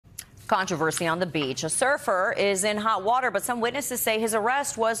Controversy on the beach. A surfer is in hot water, but some witnesses say his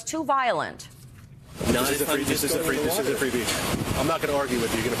arrest was too violent. No, this is a free beach. I'm not going to argue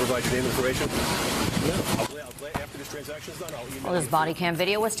with you. You're going to provide your name and information? No. After this transaction's done, I'll email you. Well, this body cam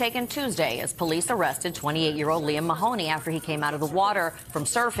video was taken Tuesday as police arrested 28-year-old Liam Mahoney after he came out of the water from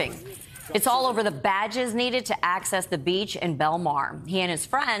surfing. It's all over the badges needed to access the beach in Belmar. He and his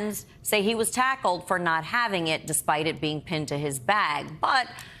friends say he was tackled for not having it despite it being pinned to his bag. But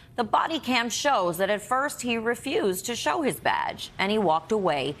the body cam shows that at first he refused to show his badge and he walked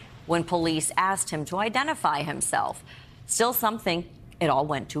away when police asked him to identify himself. Still something, it all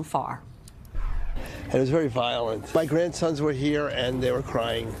went too far. And it was very violent. My grandsons were here and they were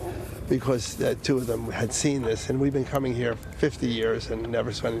crying because the two of them had seen this, and we've been coming here 50 years and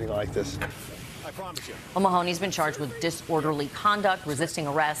never saw anything like this. I promise you. Well, Mahoney's been charged with disorderly conduct, resisting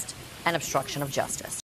arrest, and obstruction of justice.